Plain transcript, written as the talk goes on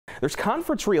There's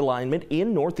conference realignment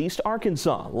in Northeast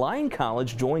Arkansas. Lyon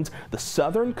College joins the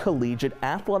Southern Collegiate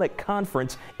Athletic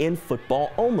Conference in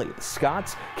football only. The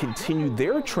Scots continue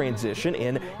their transition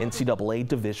in NCAA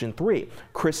Division III.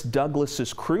 Chris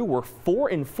Douglas's crew were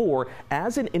 4-4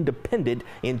 as an independent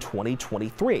in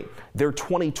 2023. Their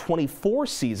 2024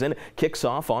 season kicks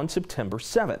off on September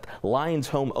 7th. Lyon's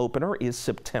home opener is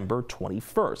September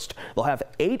 21st. They'll have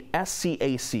 8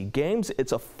 SCAC games.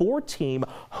 It's a 4-team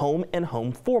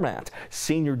home-and-home format.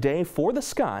 Senior Day for the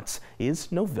Scots is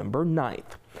November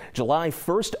 9th. July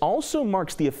 1st also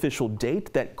marks the official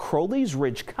date that Crowley's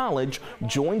Ridge College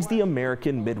joins the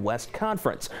American Midwest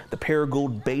Conference. The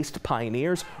Paragould-based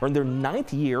Pioneers are in their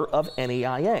 9th year of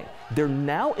NEIA. They're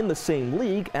now in the same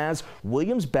league as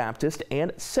Williams Baptist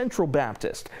and Central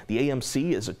Baptist. The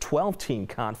AMC is a 12-team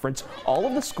conference. All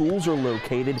of the schools are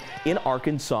located in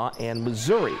Arkansas and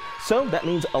Missouri. So that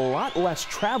means a lot less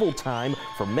travel time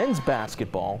for men's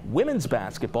basketball, women's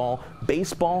basketball,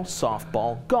 baseball,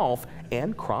 softball, golf,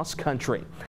 and cross country.